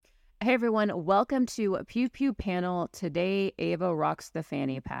Hey everyone, welcome to Pew Pew Panel. Today, Ava rocks the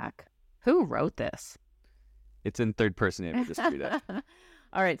fanny pack. Who wrote this? It's in third person, Ava. Just read it.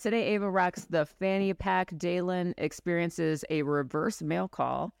 All right, today Ava rocks the fanny pack. Dailin experiences a reverse mail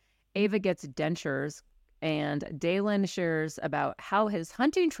call. Ava gets dentures, and Dailin shares about how his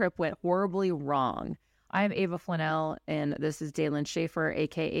hunting trip went horribly wrong. I am Ava Flanell, and this is Dailin Schaefer,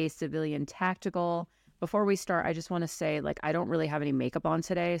 aka Civilian Tactical. Before we start, I just want to say, I don't really have any makeup on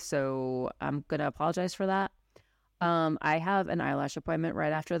today, so I'm going to apologize for that. I have an eyelash appointment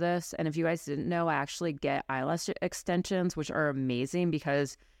right after this, and if you guys didn't know, I actually get eyelash extensions, which are amazing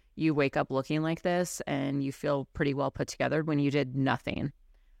because you wake up looking like this and you feel pretty well put together when you did nothing.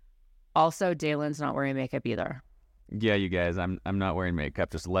 Also, Daylin's not wearing makeup either. Yeah, you guys, I'm not wearing makeup.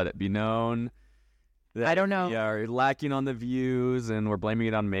 Just let it be known that I don't know. we are lacking on the views, and we're blaming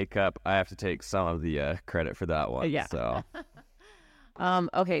it on makeup. I have to take some of the credit for that one. Yeah. So.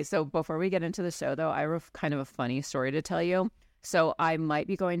 Okay, so before we get into the show, though, I have kind of a funny story to tell you. So I might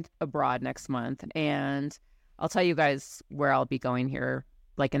be going abroad next month, and I'll tell you guys where I'll be going here,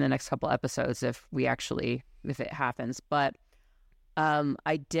 in the next couple episodes if it happens. But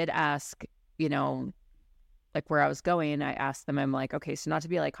I did ask, where I was going. I asked them, I'm like, okay, so not to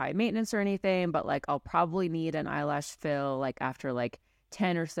be high maintenance or anything, but I'll probably need an eyelash fill after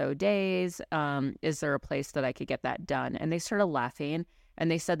 10 or so days. Is there a place that I could get that done? And they started laughing,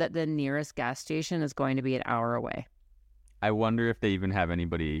 and they said that the nearest gas station is going to be an hour away. I wonder if they even have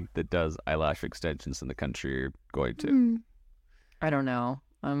anybody that does eyelash extensions in the country you're going to. I don't know.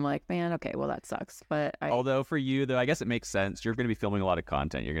 I'm like, man, okay, well, that sucks. But Although for you, though, I guess it makes sense. You're going to be filming a lot of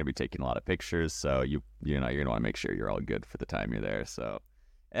content. You're going to be taking a lot of pictures. So you're going to want to make sure you're all good for the time you're there. So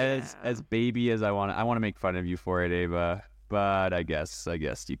as baby as I want to make fun of you for it, Ava. But I guess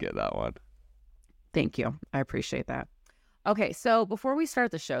you get that one. Thank you. I appreciate that. Okay, so before we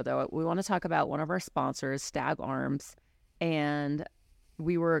start the show, though, we want to talk about one of our sponsors, Stag Arms. And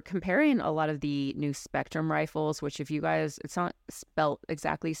we were comparing a lot of the new Spectrum rifles, which if you guys, it's not spelled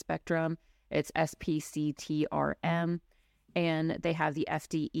exactly Spectrum, it's SPCTRM. And they have the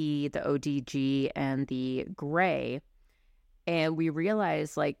FDE, the ODG, and the gray. And we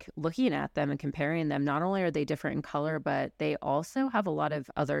realized, looking at them and comparing them, not only are they different in color, but they also have a lot of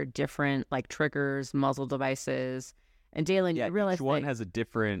other different, triggers, muzzle devices. And Dailin, you realize each one has a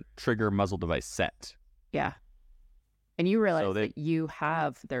different trigger muzzle device set. Yeah. And you realize that you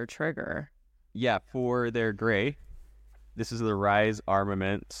have their trigger. Yeah, for their gray. This is the Rise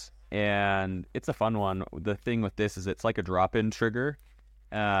Armament, and it's a fun one. The thing with this is it's like a drop-in trigger.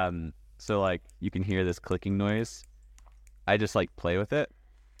 So, you can hear this clicking noise. I just play with it.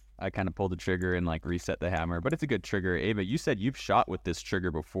 I kind of pull the trigger and reset the hammer, but it's a good trigger. Ava, you said you've shot with this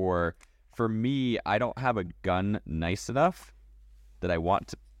trigger before. For me, I don't have a gun nice enough that I want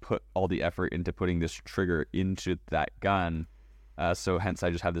to put all the effort into putting this trigger into that gun. So hence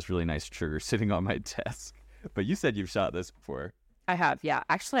I just have this really nice trigger sitting on my desk. But you said you've shot this before. I have, yeah.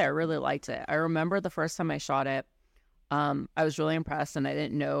 Actually, I really liked it. I remember the first time I shot it, I was really impressed, and I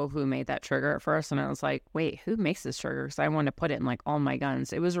didn't know who made that trigger at first. And I was like, wait, who makes this trigger? Because I wanted to put it in all my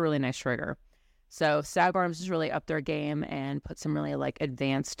guns. It was a really nice trigger. So Stag Arms is really up their game and put some really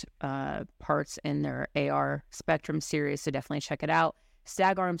advanced parts in their AR Spectrum series. So definitely check it out.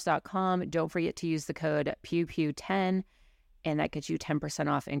 Stagarms.com. Don't forget to use the code PewPew10, and that gets you 10%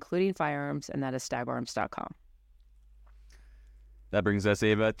 off, including firearms, and that is stagarms.com. That brings us,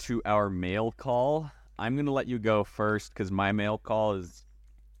 Ava, to our mail call. I'm going to let you go first because my mail call is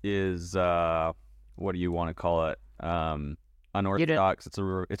what do you want to call it? Unorthodox.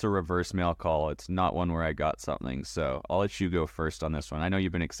 It's a reverse mail call. It's not one where I got something. So I'll let you go first on this one. I know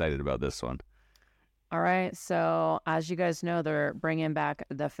you've been excited about this one. All right. So as you guys know, they're bringing back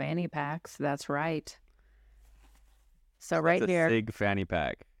the fanny packs. That's right. So right here, SIG fanny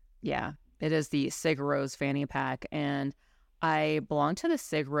pack. Yeah, it is the Sig Rose fanny pack, and I belong to the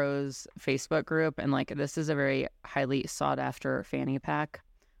Sig Rose Facebook group, and this is a very highly sought after fanny pack.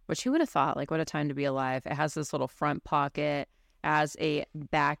 Which who would have thought? What a time to be alive! It has this little front pocket, has a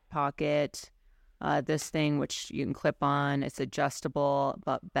back pocket. This thing which you can clip on. It's adjustable,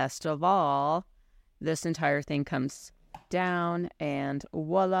 but best of all, this entire thing comes down, and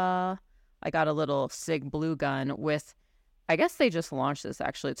voila! I got a little Sig blue gun with. I guess they just launched this.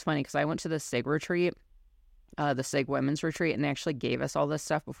 Actually, it's funny because I went to the Sig retreat. The SIG women's retreat, and they actually gave us all this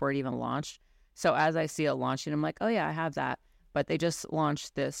stuff before it even launched. So as I see it launching, I'm like, oh yeah, I have that. But they just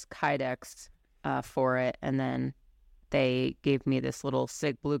launched this Kydex for it, and then they gave me this little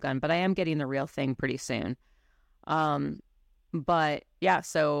SIG blue gun. But I am getting the real thing pretty soon. But yeah,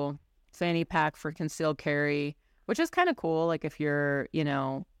 so fanny pack for concealed carry, which is kind of cool. If you're,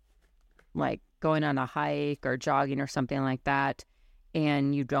 like going on a hike or jogging or something like that,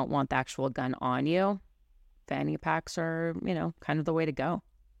 and you don't want the actual gun on you, fanny packs are, kind of the way to go.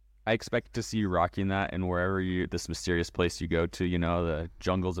 I expect to see you rocking that, and wherever this mysterious place you go to, the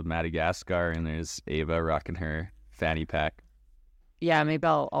jungles of Madagascar, and there's Ava rocking her fanny pack. Yeah, maybe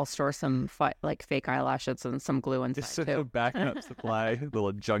I'll store some like fake eyelashes and some glue inside Just too. a backup supply,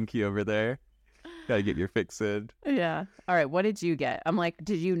 little junkie over there. Gotta get your fix in. Yeah. All right. What did you get? I'm like,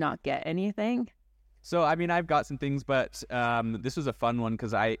 did you not get anything? So, I mean, I've got some things, but this was a fun one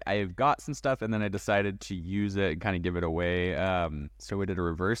because I've got some stuff, and then I decided to use it and kind of give it away. So we did a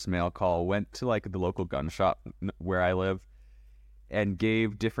reverse mail call, went to like the local gun shop where I live, and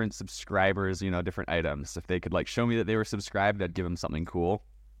gave different subscribers, different items. If they could like show me that they were subscribed, I'd give them something cool.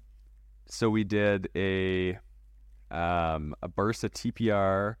 So we did a Bursa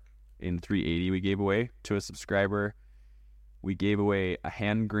TPR in 380 we gave away to a subscriber. We gave away a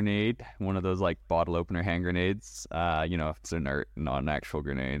hand grenade, one of those like bottle opener hand grenades. It's inert, not an actual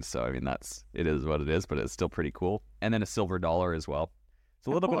grenade. So, I mean, it is what it is, but it's still pretty cool. And then a silver dollar as well. It's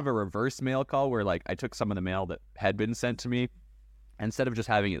a little bit of a reverse mail call where like I took some of the mail that had been sent to me. Instead of just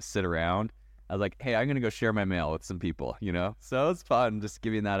having it sit around, I was like, hey, I'm going to go share my mail with some people, So it's fun just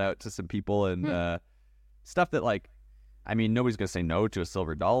giving that out to some people and stuff that like, I mean, nobody's going to say no to a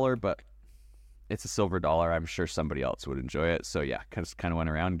silver dollar, but it's a silver dollar. I'm sure somebody else would enjoy it. So yeah, just kind of went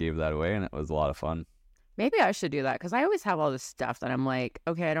around and gave that away, and it was a lot of fun. Maybe I should do that because I always have all this stuff that I'm like,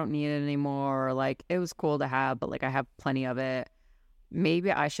 okay, I don't need it anymore. Or, like, it was cool to have, but like I have plenty of it.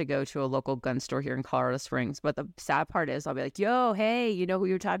 Maybe I should go to a local gun store here in Colorado Springs. But the sad part is I'll be like, yo, hey, you know who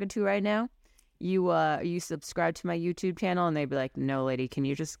you're talking to right now? You subscribe to my YouTube channel? And they'd be like, no, lady, can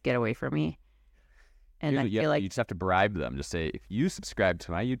you just get away from me? And I feel like you just have to bribe them. Just say, if you subscribe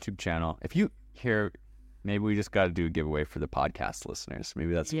to my YouTube channel, if you here, maybe we just got to do a giveaway for the podcast listeners.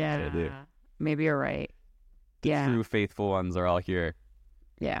 Maybe that's what we gotta do. Maybe you're right. The true faithful ones are all here.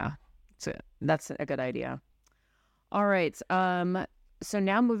 Yeah, that's a good idea. All right. So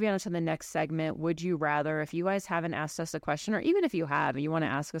now moving on to the next segment, would you rather? If you guys haven't asked us a question, or even if you have, and you want to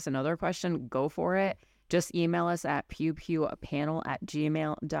ask us another question, go for it. Just email us at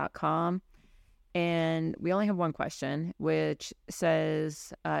pewpewpanel@gmail.com. And we only have one question, which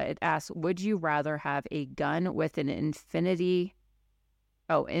says, it asks, would you rather have a gun with an infinitely,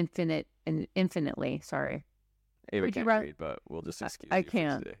 sorry. Ava can't read, but we'll just excuse you. I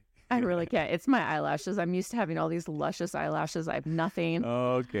can't. I really can't. It's my eyelashes. I'm used to having all these luscious eyelashes. I have nothing.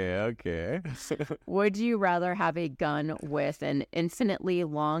 Okay. Would you rather have a gun with an infinitely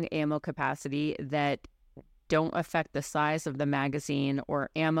long ammo capacity that don't affect the size of the magazine, or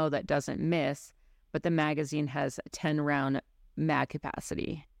ammo that doesn't miss, but the magazine has 10-round mag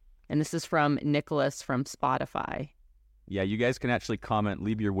capacity? And this is from Nicholas from Spotify. Yeah, you guys can actually comment,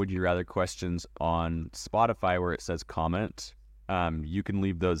 leave your would you rather questions on Spotify where it says comment. You can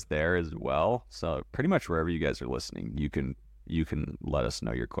leave those there as well. So pretty much wherever you guys are listening, you can let us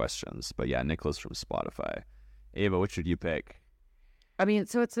know your questions. But yeah, Nicholas from Spotify. Ava, what should you pick? I mean,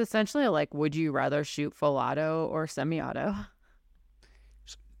 so it's essentially like, would you rather shoot full auto or semi-auto?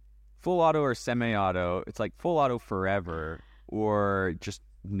 Full auto or semi-auto. It's like full auto forever or just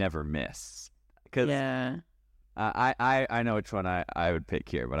never miss. Yeah. I know which one I would pick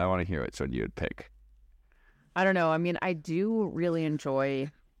here, but I want to hear which one you would pick. I don't know. I mean, I definitely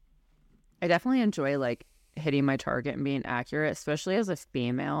enjoy like hitting my target and being accurate, especially as a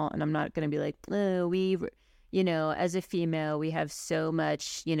female. And I'm not going to be like, oh, as a female, we have so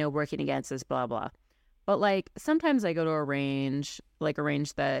much, working against us, blah, blah. But like sometimes I go to a range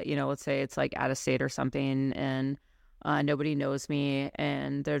that, let's say it's like out of state or something, and nobody knows me,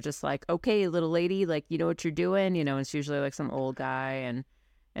 and they're just like, okay, little lady, like, you know what you're doing? It's usually like some old guy,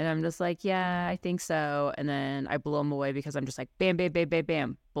 and I'm just like, yeah, I think so. And then I blow them away because I'm just like, bam, bam, bam, bam,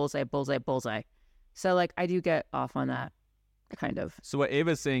 bam, bullseye, bullseye, bullseye. So like I do get off on that, kind of. So what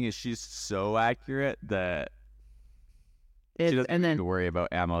Ava's saying is she's so accurate that she doesn't need to worry about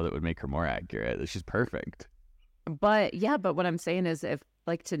ammo that would make her more accurate. She's perfect. But what I'm saying is, if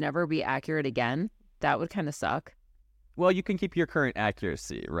like to never be accurate again, that would kind of suck. Well, you can keep your current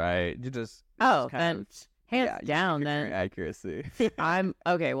accuracy, right? You just then hands down, then current accuracy. I'm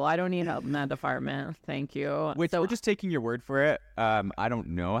okay. Well, I don't need help in that department. Thank you. We're just taking your word for it. I don't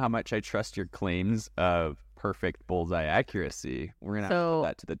know how much I trust your claims of perfect bullseye accuracy. We're gonna have to put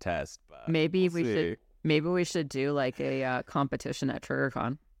that to the test. But maybe we should do like a competition at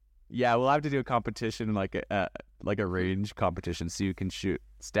TriggerCon. Yeah, we'll have to do a competition, like a range competition, so you can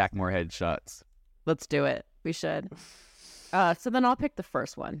stack more headshots. Let's do it. We should. So then I'll pick the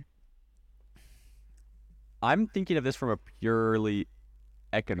first one. I'm thinking of this from a purely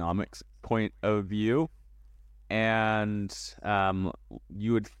economics point of view. And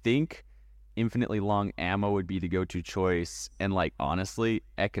you would think infinitely long ammo would be the go-to choice, and like honestly,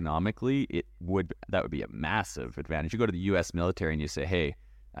 economically, that would be a massive advantage. You go to the U.S. military and you say, "Hey,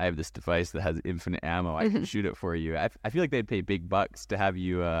 I have this device that has infinite ammo. I can shoot it for you." I feel like they'd pay big bucks to have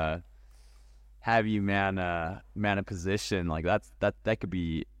you man a position like that could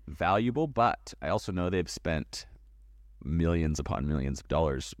be valuable. But I also know they've spent millions upon millions of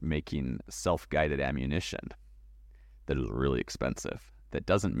dollars making self-guided ammunition that is really expensive, that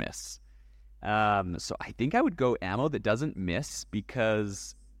doesn't miss. So I think I would go ammo that doesn't miss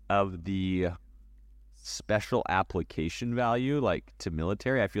because of the special application value, like to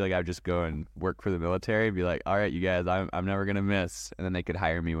military. I feel like I would just go and work for the military and be like, all right, you guys, I'm never going to miss. And then they could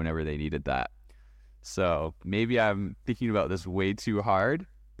hire me whenever they needed that. So maybe I'm thinking about this way too hard,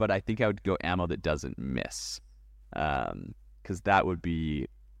 but I think I would go ammo that doesn't miss. Because that would be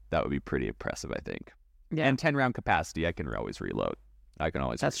pretty impressive, I think. Yeah. And 10-round capacity, I can always reload. That's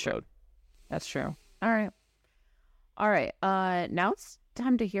reload. True. That's true. All right. Now it's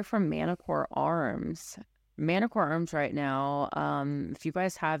time to hear from Manticore Arms. Manticore Arms right now, if you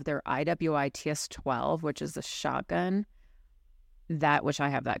guys have their IWI TS-12, which is the shotgun, which I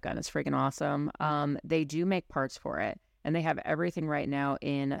have that gun, it's freaking awesome. They do make parts for it, and they have everything right now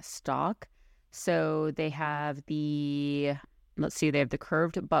in stock. So they have they have the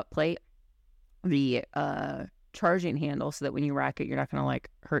curved butt plate, the charging handle so that when you rack it, you're not going to like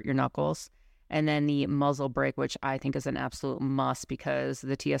hurt your knuckles. And then the muzzle brake, which I think is an absolute must because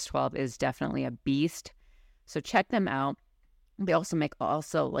the TS-12 is definitely a beast. So check them out. They also make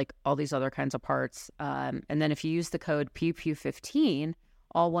like all these other kinds of parts. And then if you use the code PewPew15,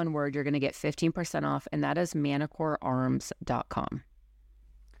 all one word, you're going to get 15% off. And that is manticorearms.com.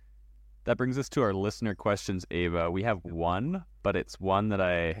 That brings us to our listener questions, Ava. We have one, but it's one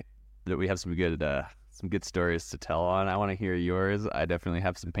that we have some good stories to tell on. I want to hear yours. I definitely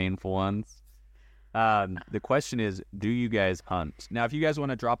have some painful ones. The question is, do you guys hunt? Now, if you guys want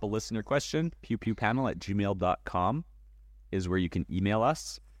to drop a listener question, pewpewpanel@gmail.com is where you can email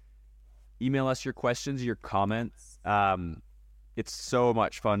us. Email us your questions, your comments. It's so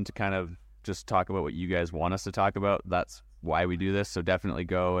much fun to kind of just talk about what you guys want us to talk about. That's why we do this. So definitely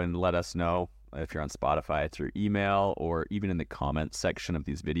go and let us know if you're on Spotify through email or even in the comments section of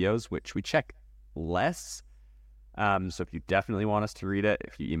these videos, which we check less. So if you definitely want us to read it,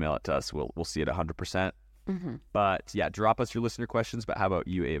 if you email it to us, we'll see it 100%. Mm-hmm. But yeah, drop us your listener questions. But how about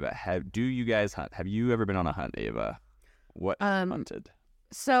you, Ava? Do you guys hunt? Have you ever been on a hunt, Ava? What hunted?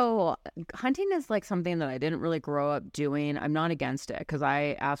 So hunting is like something that I didn't really grow up doing. I'm not against it because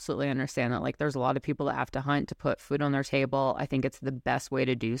I absolutely understand that like there's a lot of people that have to hunt to put food on their table. I think it's the best way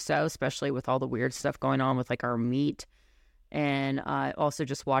to do so, especially with all the weird stuff going on with like our meat. And I also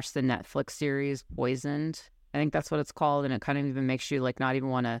just watched the Netflix series Poisoned. I think that's what it's called. And it kind of even makes you like not even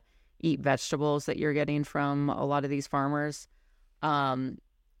want to eat vegetables that you're getting from a lot of these farmers. So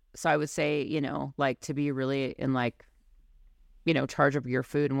I would say, like to be really in like, charge of your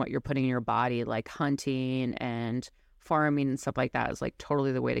food and what you're putting in your body, like hunting and farming and stuff like that is like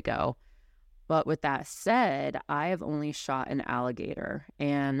totally the way to go. But with that said, I have only shot an alligator.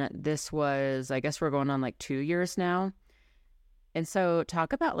 And this was, I guess we're going on like 2 years now. And so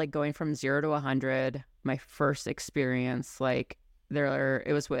talk about like going from 0 to 100. My first experience, like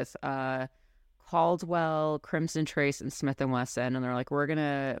it was with Caldwell, Crimson Trace, and Smith & Wesson. And they're like, we're going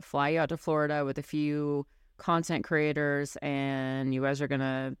to fly you out to Florida with a few content creators and you guys are going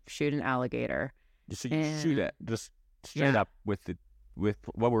to shoot an alligator. So you shoot it just straight up with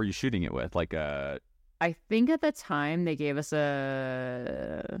what were you shooting it with? Like I think at the time they gave us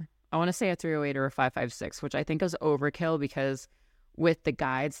I want to say a 308 or a 5.56, which I think was overkill because with the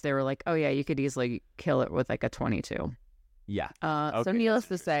guides, they were like, oh yeah, you could easily kill it with like a 22. Yeah. Okay, so needless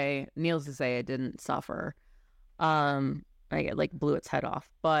to say, it didn't suffer. I like blew its head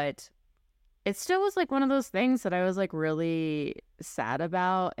off, but it still was like one of those things that I was like really sad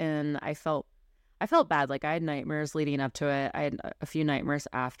about, and I felt bad. Like I had nightmares leading up to it. I had a few nightmares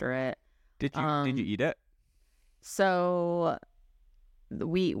after it. Did you eat it? So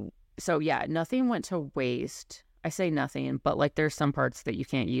yeah, nothing went to waste. I say nothing, but like there's some parts that you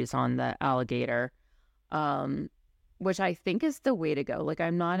can't use on the alligator, which I think is the way to go. Like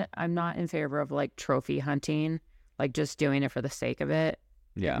I'm not in favor of like trophy hunting, like just doing it for the sake of it.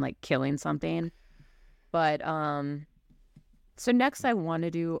 Yeah. And like killing something. But so next I want to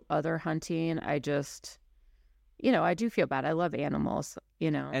do other hunting. I just I do feel bad. I love animals,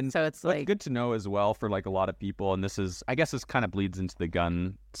 and so it's like good to know as well for like a lot of people, and I guess this kind of bleeds into the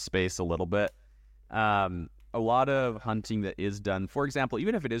gun space a little bit. a lot of hunting that is done, for example,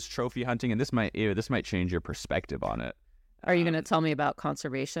 even if it is trophy hunting, and this might change your perspective on it. Are you going to tell me about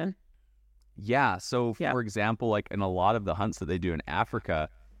conservation? Yeah. So, for example, like in a lot of the hunts that they do in Africa,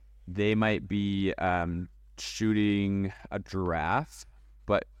 they might be shooting a giraffe,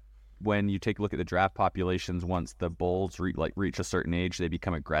 but when you take a look at the giraffe populations, once the bulls reach a certain age, they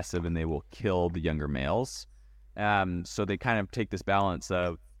become aggressive and they will kill the younger males. So they kind of take this balance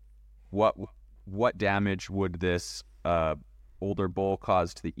of what damage would this older bull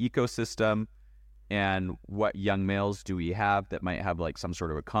cause to the ecosystem, and what young males do we have that might have like some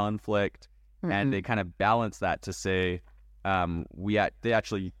sort of a conflict, and they kind of balance that to say they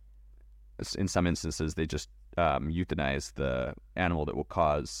actually, in some instances, they just euthanize the animal that will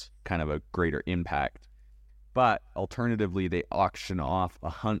cause kind of a greater impact. But alternatively, they auction off a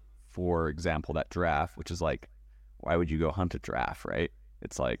hunt, for example, that giraffe, which is like, why would you go hunt a giraffe, right?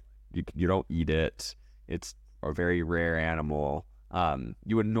 It's like, you don't eat it. It's a very rare animal.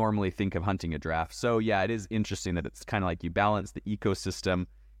 You would normally think of hunting a giraffe. So yeah, it is interesting that it's kind of like you balance the ecosystem,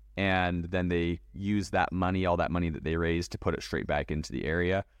 and then they use that money, all that money that they raise, to put it straight back into the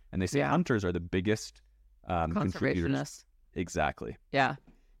area. And they say hunters are the biggest contributors. Exactly. Yeah.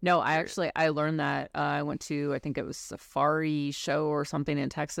 No, I learned that. I went to, I think it was Safari Show or something in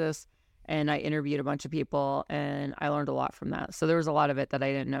Texas, and I interviewed a bunch of people, and I learned a lot from that. So there was a lot of it that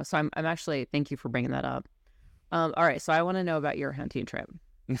I didn't know. So I'm actually, thank you for bringing that up. All right. So I want to know about your hunting trip.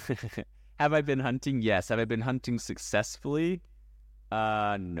 Have I been hunting? Yes. Have I been hunting successfully?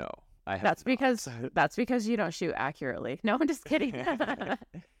 No. That's because you don't shoot accurately. No, I'm just kidding.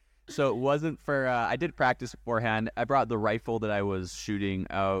 So it wasn't for, I did practice beforehand. I brought the rifle that I was shooting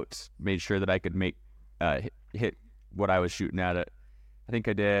out, made sure that I could hit what I was shooting at it. I think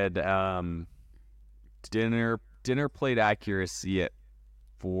I did dinner plate accuracy at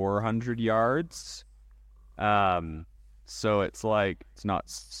 400 yards. So it's like, it's not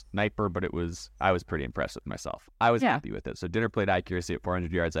sniper, but I was pretty impressed with myself. I was happy with it. So dinner plate accuracy at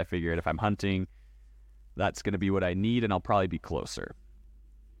 400 yards, I figured if I'm hunting, that's going to be what I need, and I'll probably be closer.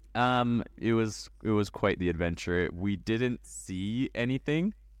 It was quite the adventure. We didn't see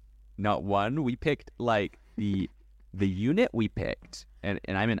anything, not one. We picked like the unit we picked, and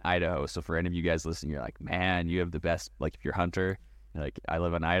I'm in Idaho. So for any of you guys listening, you're like, man, you have the best. Like if you're a hunter, like I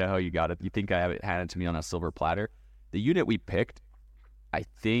live in Idaho, you got it. You think I have it handed to me on a silver platter? The unit we picked, I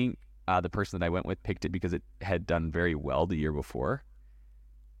think the person that I went with picked it because it had done very well the year before,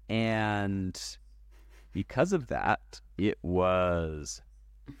 and because of that, it was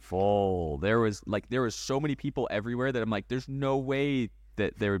full. There was so many people everywhere that I'm like, there's no way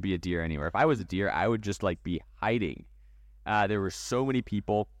that there would be a deer anywhere. If I was a deer, I would just like be hiding. There were so many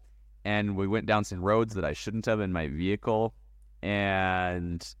people, and we went down some roads that I shouldn't have in my vehicle,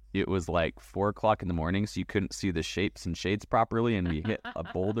 and it was like 4:00 in the morning, so you couldn't see the shapes and shades properly, and we hit a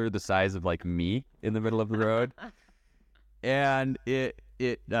boulder the size of like me in the middle of the road, and it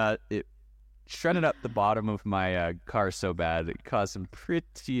shredded up the bottom of my car so bad it caused some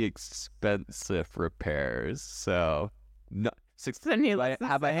pretty expensive repairs. So, no,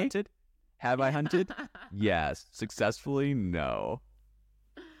 have I hunted? Have I hunted? Yes. Successfully? No.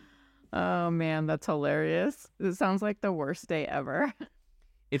 Oh man, that's hilarious. It sounds like the worst day ever.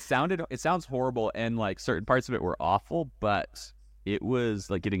 It sounds horrible, and like certain parts of it were awful, but it was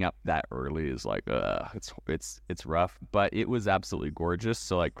like getting up that early is like, it's rough, but it was absolutely gorgeous.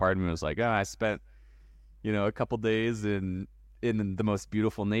 So like part of me was like, I spent, a couple days in the most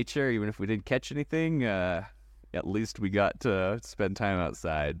beautiful nature, even if we didn't catch anything, at least we got to spend time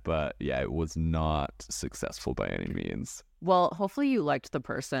outside. But yeah, it was not successful by any means. Well, hopefully you liked the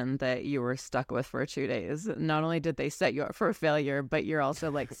person that you were stuck with for 2 days. Not only did they set you up for failure, but you're also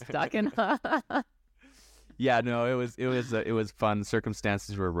like stuck in. Yeah, no, it was fun.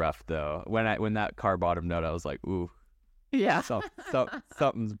 Circumstances were rough though. When that car bottomed out, I was like, ooh, yeah,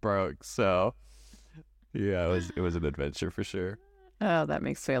 something's broke. So yeah, it was an adventure for sure. Oh, that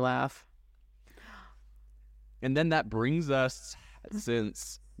makes me laugh. And then that brings us,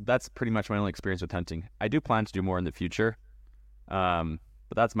 since that's pretty much my only experience with hunting. I do plan to do more in the future, but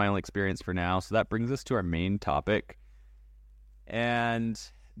that's my only experience for now. So that brings us to our main topic, and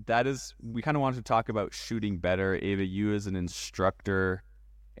that is, we kind of wanted to talk about shooting better. Ava, you as an instructor,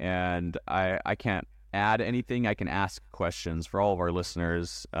 and I can't add anything. I can ask questions for all of our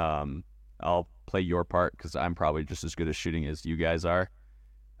listeners. I'll play your part because I'm probably just as good at shooting as you guys are.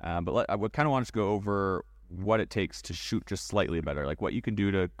 But I kind of wanted to go over what it takes to shoot just slightly better, like what you can do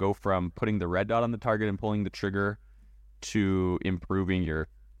to go from putting the red dot on the target and pulling the trigger to improving your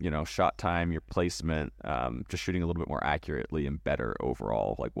shot time, your placement, just shooting a little bit more accurately and better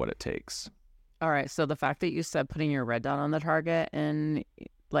overall, like what it takes. All right. So the fact that you said putting your red dot on the target, and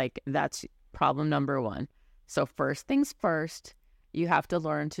like that's problem number one. So first things first, you have to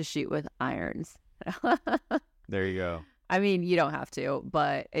learn to shoot with irons. There you go. I mean, you don't have to,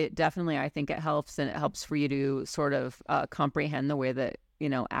 but it definitely, I think it helps, and it helps for you to sort of comprehend the way that,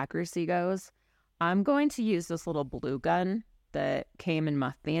 accuracy goes. I'm going to use this little blue gun that came in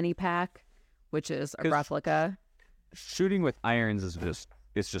my fanny pack, which is a replica. Shooting with irons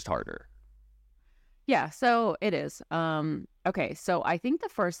it's just harder. Yeah, so it is. Okay, so I think the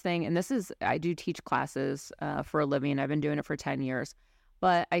first thing, and I do teach classes for a living. I've been doing it for 10 years.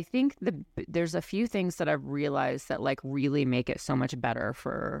 But I think there's a few things that I've realized that like really make it so much better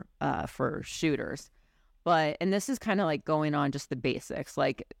for shooters. And this is kind of like going on just the basics.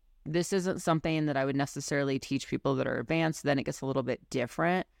 Like this isn't something that I would necessarily teach people that are advanced. Then it gets a little bit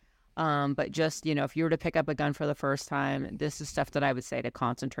different. But just, if you were to pick up a gun for the first time, this is stuff that I would say to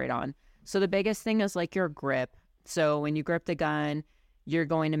concentrate on. So the biggest thing is like your grip. So when you grip the gun, you're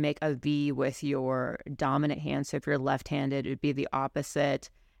going to make a V with your dominant hand. So if you're left-handed, it would be the opposite.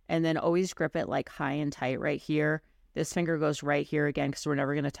 And then always grip it like high and tight right here. This finger goes right here again because we're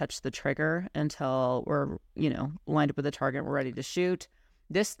never going to touch the trigger until we're, lined up with the target. We're ready to shoot.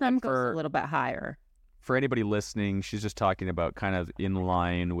 This thumb goes a little bit higher. For anybody listening, she's just talking about kind of in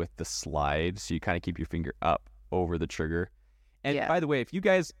line with the slide. So you kind of keep your finger up over the trigger. And by the way, if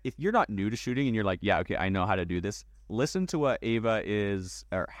you're not new to shooting and you're like, yeah, okay, I know how to do this, listen to what Ava is,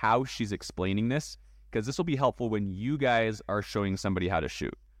 or how she's explaining this, because this will be helpful when you guys are showing somebody how to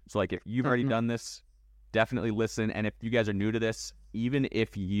shoot. So like if you've already done this, definitely listen. And if you guys are new to this, even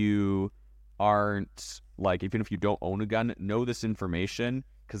if you aren't even if you don't own a gun, know this information,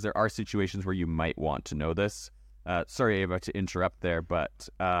 because there are situations where you might want to know this. Sorry, Ava, to interrupt there, but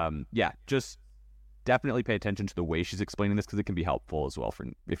just definitely pay attention to the way she's explaining this, because it can be helpful as well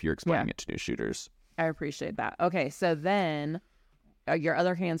if you're explaining it to new shooters. I appreciate that. Okay, so then your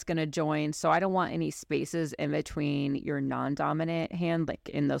other hand's going to join. So I don't want any spaces in between your non-dominant hand, like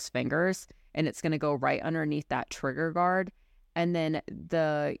in those fingers, and it's going to go right underneath that trigger guard. And then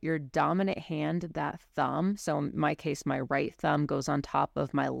your dominant hand, that thumb, so in my case, my right thumb goes on top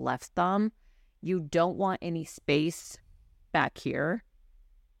of my left thumb. You don't want any space back here,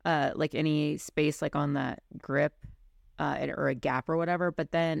 like any space like on that grip or a gap or whatever.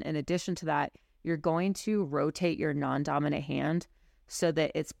 But then in addition to that, you're going to rotate your non-dominant hand so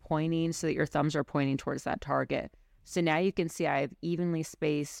that it's pointing, so that your thumbs are pointing towards that target. So now you can see I have evenly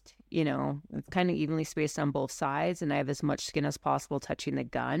spaced, kind of evenly spaced on both sides, and I have as much skin as possible touching the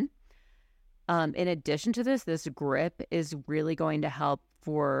gun. In addition to this grip is really going to help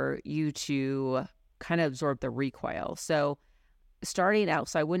for you to kind of absorb the recoil. So starting out,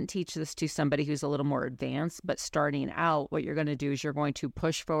 so I wouldn't teach this to somebody who's a little more advanced, but starting out, what you're going to do is you're going to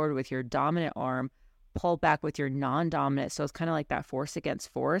push forward with your dominant arm, pull back with your non-dominant. So it's kind of like that force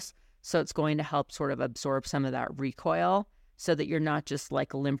against force. So it's going to help sort of absorb some of that recoil so that you're not just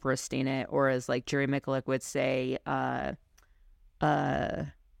like limp wristing it, or as like Jerry Miculek would say,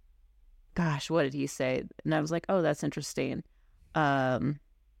 gosh, what did he say? And I was like, oh, that's interesting. I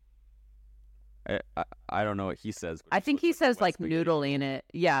don't know what he says. I think he says like noodling it.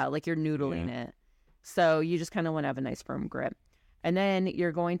 Yeah, like you're noodling it. So you just kind of want to have a nice firm grip. And then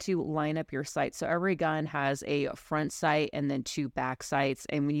you're going to line up your sights. So every gun has a front sight and then 2 back sights.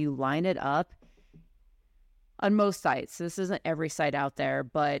 And when you line it up on most sights, this isn't every sight out there,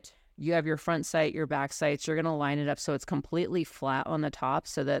 but you have your front sight, your back sights. You're going to line it up so it's completely flat on the top,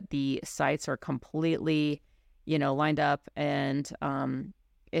 so that the sights are completely, lined up. And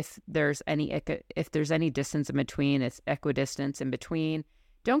if there's any distance in between, it's equidistance in between.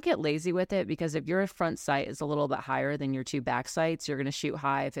 Don't get lazy with it, because if your front sight is a little bit higher than your 2 back sights, you're going to shoot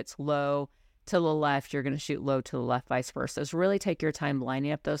high. If it's low to the left, you're going to shoot low to the left, vice versa. So really take your time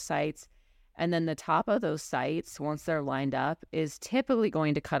lining up those sights. And then the top of those sights, once they're lined up, is typically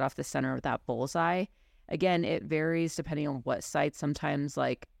going to cut off the center of that bullseye. Again, it varies depending on what sight. Sometimes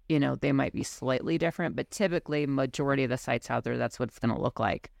they might be slightly different, but typically majority of the sights out there, that's what it's going to look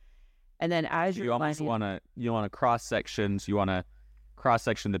like. And then as you almost want to cross sections, you want to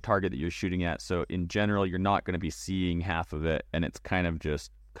cross-section the target that you're shooting at. So in general, you're not going to be seeing half of it, and it's kind of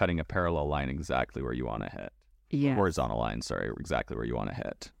just cutting a parallel line exactly where you want to hit. Yeah. Horizontal line, exactly where you want to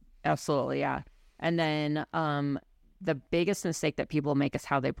hit. Absolutely, yeah. And then the biggest mistake that people make is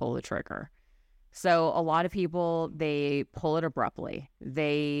how they pull the trigger. So a lot of people, they pull it abruptly.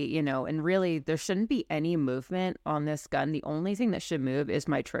 And really there shouldn't be any movement on this gun. The only thing that should move is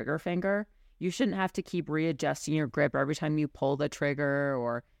my trigger finger. You shouldn't have to keep readjusting your grip every time you pull the trigger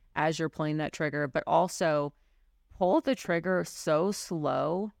or as you're pulling that trigger, but also pull the trigger so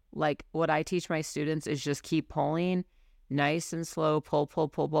slow Like what I teach my students is just keep pulling nice and slow,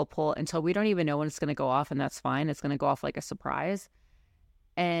 pull until we don't even know when it's going to go off. And that's fine. It's going to go off like a surprise.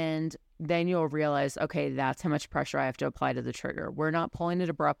 And then you'll realize, okay, that's how much pressure I have to apply to the trigger. We're not pulling it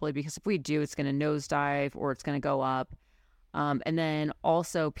abruptly because if we do, it's going to nosedive or it's going to go up. And then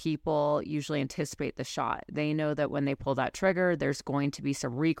also people usually anticipate the shot. They know that when they pull that trigger, there's going to be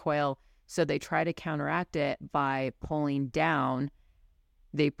some recoil. So they try to counteract it by pulling down.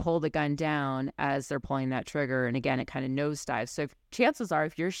 They pull the gun down as they're pulling that trigger. And again, it kind of nosedives. So chances are,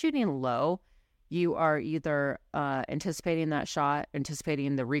 if you're shooting low, you are either anticipating that shot,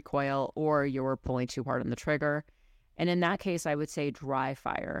 anticipating the recoil, or you're pulling too hard on the trigger. And in that case, I would say dry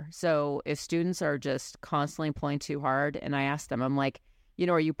fire. So if students are just constantly pulling too hard, and I ask them, I'm like,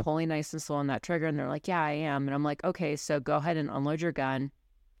 are you pulling nice and slow on that trigger? And they're like, yeah, I am. And I'm like, okay, so go ahead and unload your gun,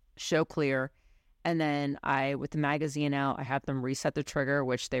 show clear. And then with the magazine out, I have them reset the trigger,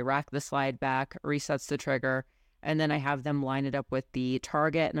 which they rack the slide back, resets the trigger. And then I have them line it up with the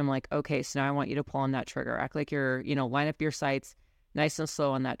target. And I'm like, okay, so now I want you to pull on that trigger. Act like you're, line up your sights nice and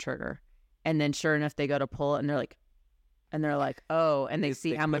slow on that trigger. And then sure enough, they go to pull it and they're like, oh, and they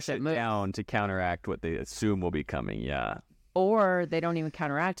see how much it moves down to counteract what they assume will be coming. Yeah. Or they don't even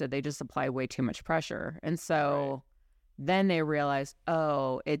counteract it. They just apply way too much pressure. And so then they realize,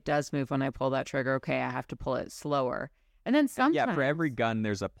 oh, it does move when I pull that trigger. Okay, I have to pull it slower. And then sometimes... Yeah, for every gun,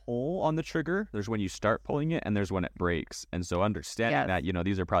 there's a pull on the trigger. There's when you start pulling it, and there's when it breaks. And so understanding that,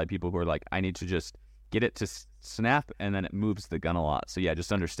 these are probably people who are like, I need to just get it to snap, and then it moves the gun a lot. So yeah,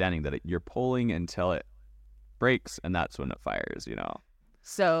 just understanding that you're pulling until it breaks, and that's when it fires,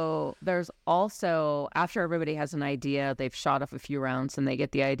 So there's also, after everybody has an idea, they've shot off a few rounds, and they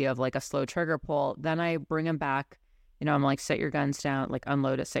get the idea of like a slow trigger pull, then I bring them back. I'm like, set your guns down, like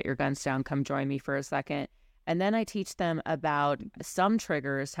unload it, set your guns down, come join me for a second. And then I teach them about some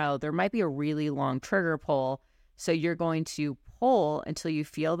triggers, how there might be a really long trigger pull. So you're going to pull until you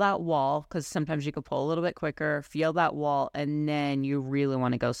feel that wall, because sometimes you can pull a little bit quicker, feel that wall, and then you really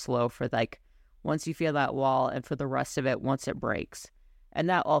want to go slow for like once you feel that wall, and for the rest of it once it breaks. And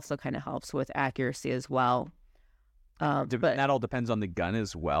that also kind of helps with accuracy as well. But that all depends on the gun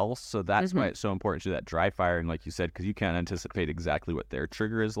as well. So that's why it's so important to do that dry firing, like you said, because you can't anticipate exactly what their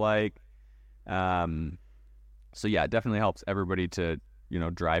trigger is like. So yeah, it definitely helps everybody to,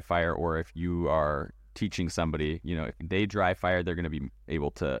 dry fire, or if you are teaching somebody, if they dry fire, they're going to be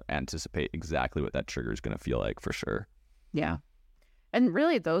able to anticipate exactly what that trigger is going to feel like for sure. Yeah. And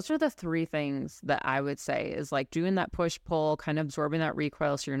really, those are the three things that I would say is like doing that push-pull, kind of absorbing that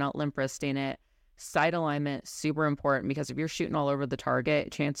recoil so you're not limp wristing it. Sight alignment, super important, because if you're shooting all over the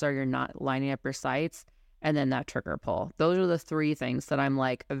target, chances are you're not lining up your sights. And then that trigger pull. Those are the three things that I'm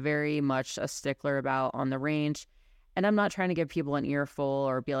like very much a stickler about on the range. And I'm not trying to give people an earful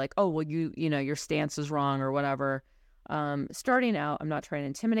or be like, oh, well, your stance is wrong or whatever. Starting out, I'm not trying to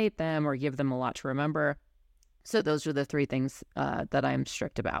intimidate them or give them a lot to remember. So those are the three things that I'm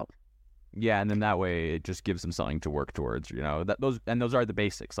strict about. Yeah, and then that way it just gives them something to work towards. Those are the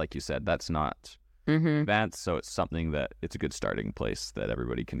basics, like you said. That's not advanced, so it's something that it's a good starting place that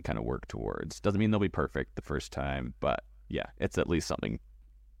everybody can kind of work towards. Doesn't mean they'll be perfect the first time, but yeah, it's at least something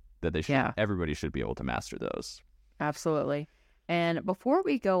that everybody should be able to master those. Absolutely. And before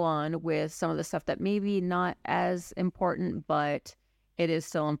we go on with some of the stuff that maybe not as important, but it is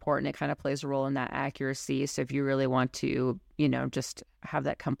still important, it kind of plays a role in that accuracy. So if you really want to, just have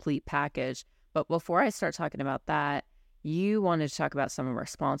that complete package. But before I start talking about that, you wanted to talk about some of our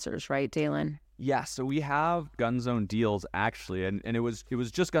sponsors, right, Dailin? Yeah, so we have Gun Zone Deals, actually, and it was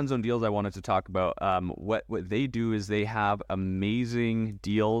just Gun Zone Deals I wanted to talk about. What they do is they have amazing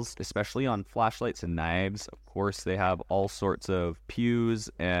deals, especially on flashlights and knives. Of course, they have all sorts of pews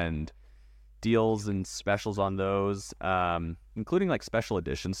and deals and specials on those, including like special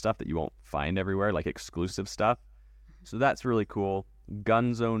edition stuff that you won't find everywhere, like exclusive stuff. So that's really cool.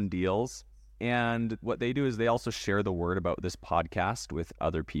 Gun Zone Deals. And what they do is they also share the word about this podcast with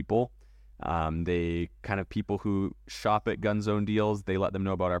other people. They kind of people who shop at Gun Zone Deals, they let them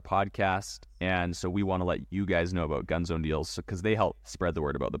know about our podcast. And so we want to let you guys know about Gun Zone Deals because they help spread the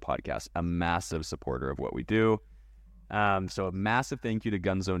word about the podcast. A massive supporter of what we do. So a massive thank you to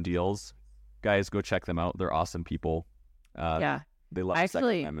Gun Zone Deals. Guys, go check them out. They're awesome people. Yeah. They love the Second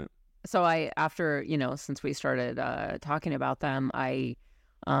Amendment. So after, since we started talking about them, I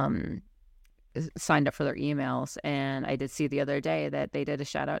signed up for their emails, and I did see the other day that they did a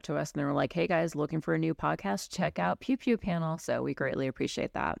shout out to us, and they were like, hey guys, looking for a new podcast, check out Pew Pew Panel. So we greatly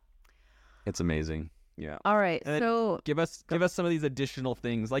appreciate that. It's amazing. Yeah. All right. And So give us some of these additional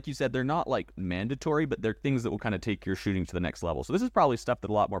things. Like you said, they're not like mandatory, but they're things that will kind of take your shooting to the next level. So this is probably stuff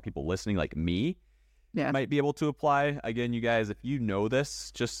that a lot more people listening, like me, yeah. might be able to apply. Again, you guys, if you know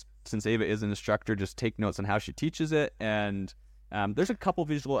this, just since Ava is an instructor, just take notes on how she teaches it. And there's a couple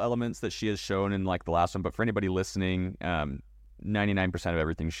visual elements that she has shown in like the last one, but for anybody listening, 99% of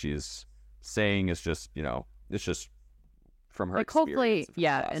everything she is saying is just, it's just from her Like hopefully,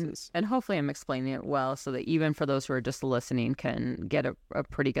 experience. yeah, and hopefully I'm explaining it well so that even for those who are just listening can get a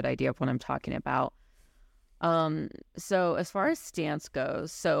pretty good idea of what I'm talking about. So as far as stance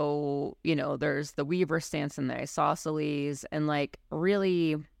goes, so, there's the weaver stance and the isosceles, and like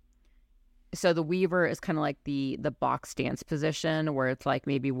really, so the weaver is kind of like the box stance position where it's like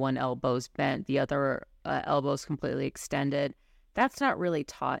maybe one elbow's bent, the other elbow's completely extended. That's not really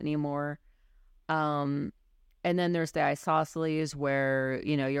taught anymore. And then there's the isosceles where,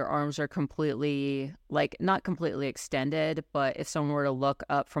 your arms are completely, like, not completely extended, but if someone were to look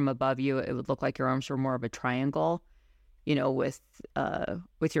up from above you, it would look like your arms were more of a triangle,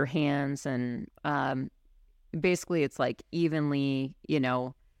 with your hands. And basically it's like evenly,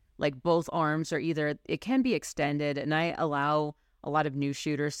 like both arms are either, it can be extended. And I allow a lot of new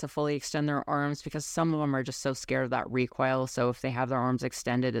shooters to fully extend their arms because some of them are just so scared of that recoil. So if they have their arms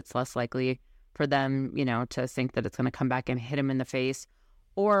extended, it's less likely for them, to think that it's going to come back and hit them in the face.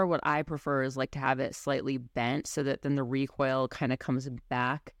 Or what I prefer is like to have it slightly bent so that then the recoil kind of comes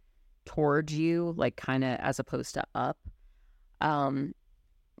back towards you, like kind of as opposed to up.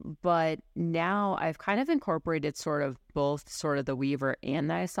 But now I've kind of incorporated sort of both sort of the weaver and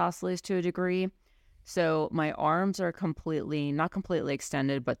the isosceles to a degree. So my arms are not completely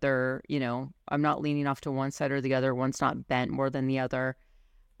extended, but they're, I'm not leaning off to one side or the other. One's not bent more than the other.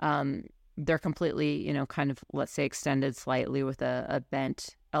 They're completely, kind of, let's say, extended slightly with a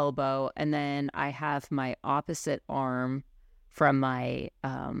bent elbow. And then I have my opposite arm from my,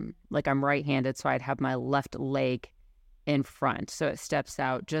 like I'm right-handed, so I'd have my left leg in front. So it steps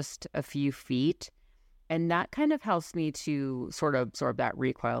out just a few feet. And that kind of helps me to sort of absorb that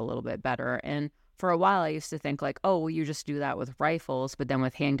recoil a little bit better. And for a while, I used to think like, oh, well, you just do that with rifles. But then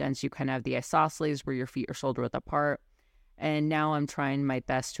with handguns, you kind of have the isosceles where your feet are shoulder width apart. And now I'm trying my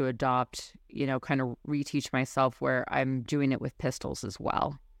best to adopt, kind of reteach myself where I'm doing it with pistols as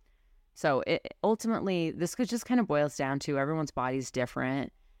well. So ultimately, this could just kind of boils down to everyone's body's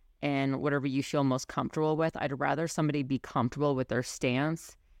different and whatever you feel most comfortable with. I'd rather somebody be comfortable with their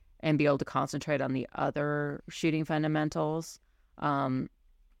stance and be able to concentrate on the other shooting fundamentals.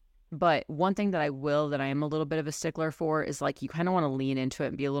 But one thing that I am a little bit of a stickler for is like you kind of want to lean into it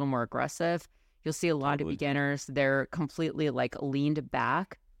and be a little more aggressive. You'll see a lot of beginners, they're completely like leaned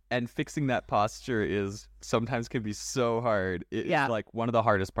back. And fixing that posture sometimes can be so hard. It's like one of the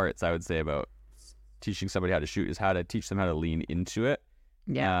hardest parts I would say about teaching somebody how to shoot is how to teach them how to lean into it.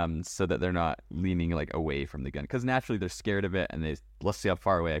 Yeah. So that they're not leaning like away from the gun. Because naturally they're scared of it and let's see how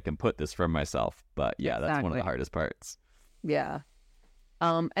far away I can put this from myself. But yeah, that's one of the hardest parts. Yeah.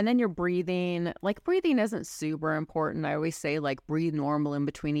 And then your breathing, like breathing isn't super important. I always say like breathe normal in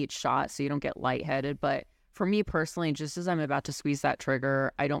between each shot so you don't get lightheaded. But for me personally, just as I'm about to squeeze that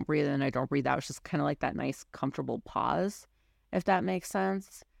trigger, I don't breathe in, I don't breathe out. It's just kind of like that nice, comfortable pause, if that makes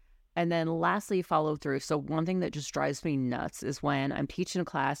sense. And then lastly, follow through. So one thing that just drives me nuts is when I'm teaching a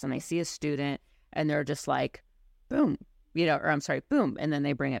class and I see a student and they're just like, boom, boom, and then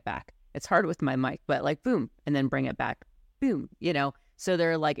they bring it back. It's hard with my mic, but like boom, and then bring it back, boom, So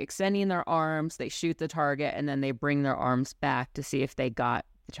they're like extending their arms, they shoot the target, and then they bring their arms back to see if they got,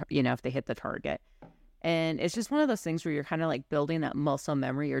 if they hit the target. And it's just one of those things where you're kind of like building that muscle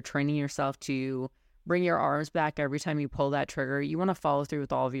memory. You're training yourself to bring your arms back every time you pull that trigger. You want to follow through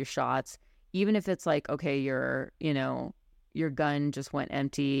with all of your shots, even if it's like, okay, your gun just went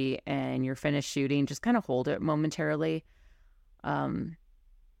empty and you're finished shooting, just kind of hold it momentarily. And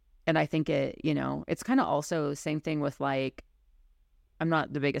I think it's kind of also the same thing with like, I'm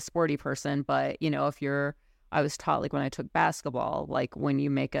not the biggest sporty person, but I was taught like when I took basketball, like when you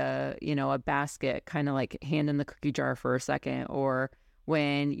make a basket, kind of like hand in the cookie jar for a second, or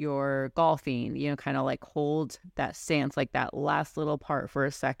when you're golfing, kind of like hold that stance, like that last little part for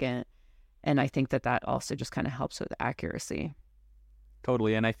a second. And I think that also just kind of helps with accuracy.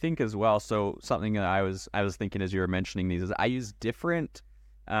 Totally. And I think as well, so something that I was thinking as you were mentioning these is I use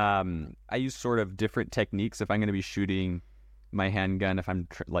sort of different techniques if I'm going to be shooting my handgun. If I'm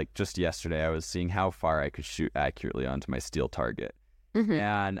like just yesterday, I was seeing how far I could shoot accurately onto my steel target. Mm-hmm.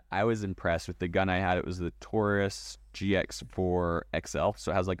 And I was impressed with the gun I had. It was the Taurus GX4 XL.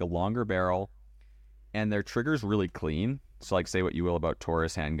 So it has like a longer barrel and their trigger's really clean. So like say what you will about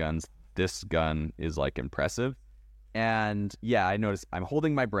Taurus handguns. this gun is like impressive. And yeah, I noticed I'm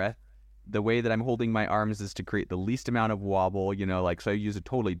holding my breath. The way that I'm holding my arms is to create the least amount of wobble, like, so I use a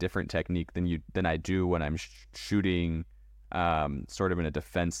totally different technique than I do when I'm shooting sort of in a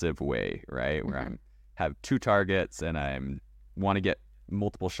defensive way, right? Where I have 2 targets and I want to get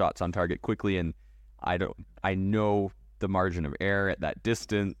multiple shots on target quickly, and I know the margin of error at that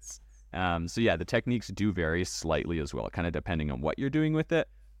distance. So yeah, the techniques do vary slightly as well, kind of depending on what you're doing with it.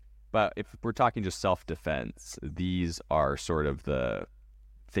 But if we're talking just self-defense, these are sort of the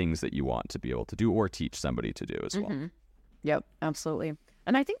things that you want to be able to do or teach somebody to do as well. Yep, absolutely.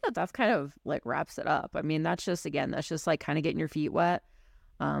 And I think that's kind of like wraps it up. I mean, that's just like kind of getting your feet wet.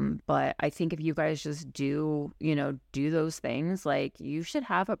 But I think if you guys just do those things, like, you should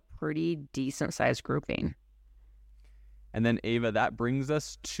have a pretty decent sized grouping. And then Ava, that brings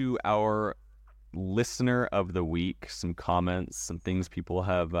us to our listener of the week. Some comments, some things people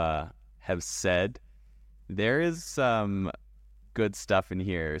have said. There is some good stuff in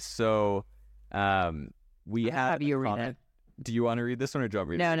here. So we have you read it. Do you want to read this one, or do you want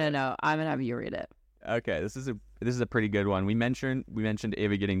me to read it? No. I'm gonna have you read it. Okay, this is a pretty good one. We mentioned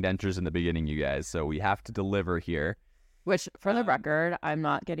Ava getting dentures in the beginning, you guys. So we have to deliver here. Which, for the record, I'm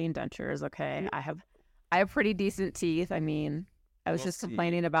not getting dentures. Okay, I have pretty decent teeth. I mean, I was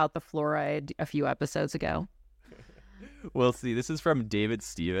complaining about the fluoride a few episodes ago. We'll see. This is from David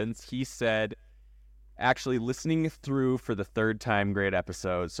Stevens. He said, actually listening through for the 3rd time, great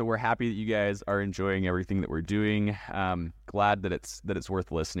episode. So we're happy that you guys are enjoying everything that we're doing. Glad that it's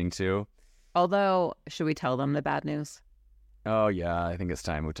worth listening to. Although, should we tell them the bad news? Oh yeah, I think it's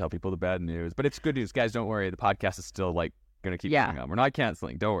time we tell people the bad news. But it's good news, guys. Don't worry. The podcast is still like going to keep going on. We're not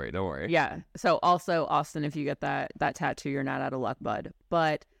canceling. Don't worry. Yeah. So also, Austin, if you get that tattoo, you're not out of luck, bud.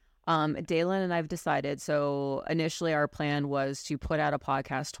 But Dailin and I've decided. So initially, our plan was to put out a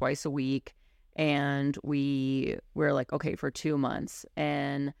podcast twice a week. And we're like, okay, for 2 months.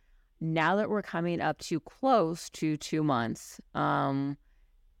 And now that we're coming up to close to 2 months,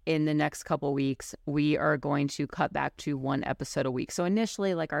 in the next couple weeks, we are going to cut back to 1 episode a week. So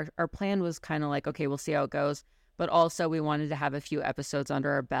initially, like, our plan was kind of like, okay, we'll see how it goes. But also we wanted to have a few episodes under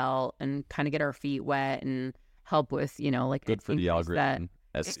our belt and kind of get our feet wet and help with, like, good for the algorithm.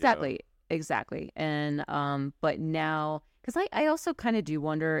 Exactly. And but now, because I also kind of do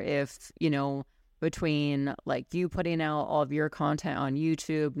wonder if, between like you putting out all of your content on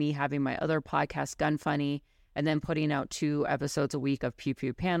YouTube, me having my other podcast, Gun Funny, and then putting out 2 episodes a week of Pew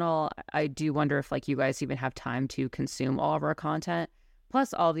Pew Panel, I do wonder if, like, you guys even have time to consume all of our content,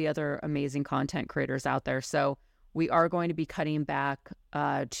 plus all the other amazing content creators out there. So we are going to be cutting back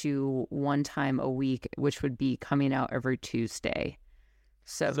to 1 time a week, which would be coming out every Tuesday.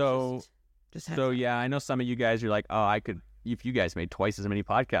 So yeah, I know some of you guys are like, oh, if you guys made twice as many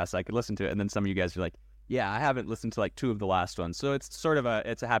podcasts, I could listen to it. And then some of you guys are like, yeah, I haven't listened to like 2 of the last ones. So it's sort of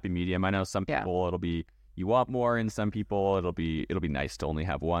a happy medium. I know some people it'll be you want more, and some people it'll be nice to only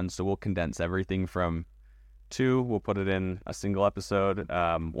have 1. So we'll condense everything from 2. We'll put it in a single episode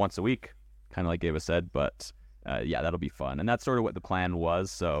once a week, kind of like Ava said. But yeah, that'll be fun. And that's sort of what the plan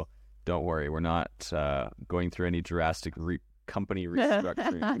was. So don't worry, we're not going through any drastic company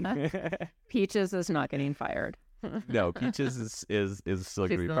restructuring. Peaches is not getting fired. No, Peaches is still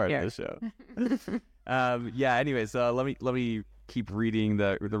going to be part of the show. Yeah. Anyway, so let me keep reading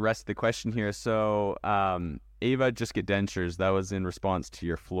the rest of the question here. So, Ava, just get dentures. That was in response to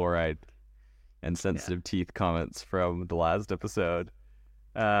your fluoride and sensitive teeth comments from the last episode.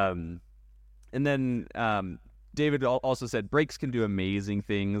 And then David also said brakes can do amazing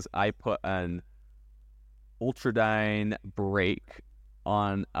things. I put an Ultradyne brake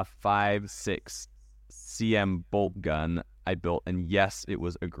on a 5.6 cm bolt gun I built, and yes, it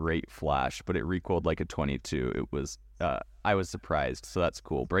was a great flash, but it recoiled like a 22. It was I was surprised, so that's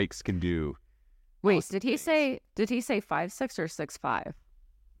cool. Brakes can do. Wait, did he say 5.6 or 6.5?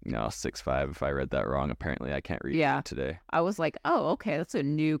 No, 6.5. If I read that wrong, apparently I can't read it today. I was like, oh, okay, that's a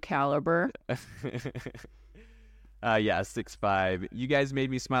new caliber. Yeah, 6.5. You guys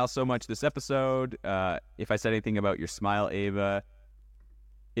made me smile so much this episode. If I said anything about your smile, Ava,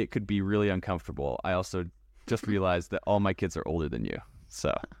 it could be really uncomfortable. I also just realized that all my kids are older than you.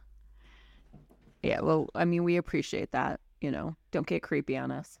 So, yeah, well, I mean, we appreciate that. Don't get creepy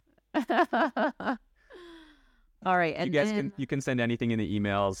on us. All right, and you guys you can send anything in the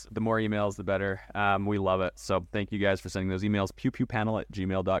emails. The more emails, the better. We love it. So thank you guys for sending those emails.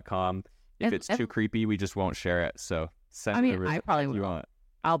 pewpewpanel@gmail.com. If it's too creepy, we just won't share it. So send it. I probably will. You want.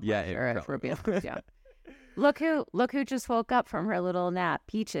 I'll share it for people. Yeah. Look who just woke up from her little nap.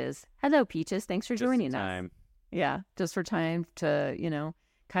 Peaches. Hello, Peaches. Thanks for joining us. Yeah, just for time to,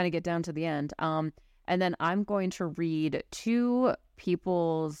 kind of get down to the end. And then I'm going to read 2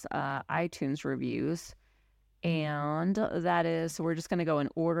 people's iTunes reviews. And that is, so we're just going to go in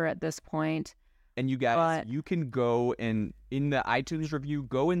order at this point. And you guys, you can go and in the iTunes review,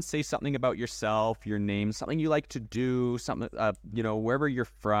 go and say something about yourself, your name, something you like to do, something, wherever you're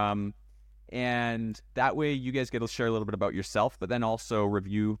from. And that way you guys get to share a little bit about yourself, but then also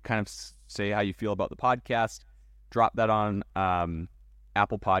review, kind of say how you feel about the podcast. Drop that on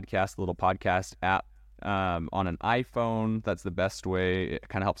Apple Podcast, the little podcast app on an iPhone. That's the best way. It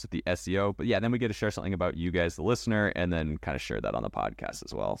kind of helps with the SEO. But yeah, then we get to share something about you guys, the listener, and then kind of share that on the podcast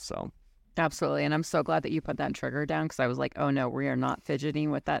as well. So absolutely. And I'm so glad that you put that trigger down, because I was like, oh no, we are not fidgeting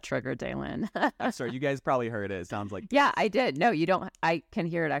with that trigger, Dailin. I'm sorry, you guys probably heard it. It sounds like... Yeah, I did. No, you don't. I can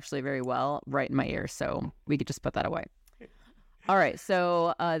hear it actually very well right in my ear. So we could just put that away. All right.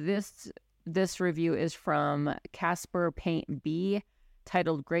 So this review is from Casper Paint B,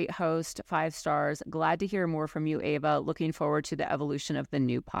 titled Great Host, 5 stars. Glad to hear more from you, Ava. Looking forward to the evolution of the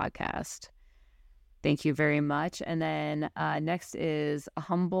new podcast. Thank you very much. And then next is a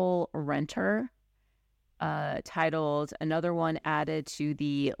Humble Renter, titled Another One Added to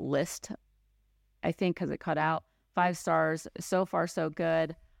the List, I think, because it cut out. 5 stars. So far, so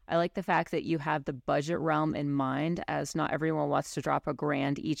good. I like the fact that you have the budget realm in mind, as not everyone wants to drop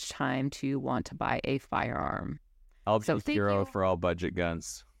 $1,000 each time to want to buy a firearm. I'll be hero for all budget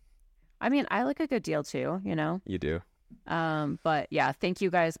guns. I mean, I like a good deal too, you know? You do. But yeah, thank you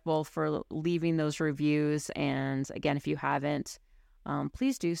guys both for leaving those reviews. And again, if you haven't,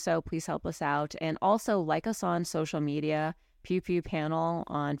 please do so. Please help us out. And also like us on social media, Pew Pew Panel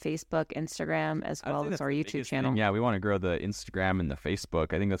on Facebook, Instagram, as well as our YouTube channel. Thing. Yeah, we want to grow the Instagram and the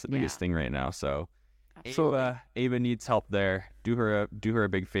Facebook. I think that's the biggest thing right now. So Ava needs help there. Do her a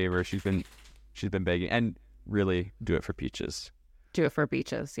big favor. She's been begging, and really do it for Peaches. Do it for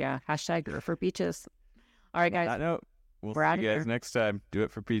Peaches. Yeah. Hashtag do it for Peaches. All right, guys. On that note, we'll see you guys next time. Do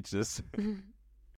it for Peaches.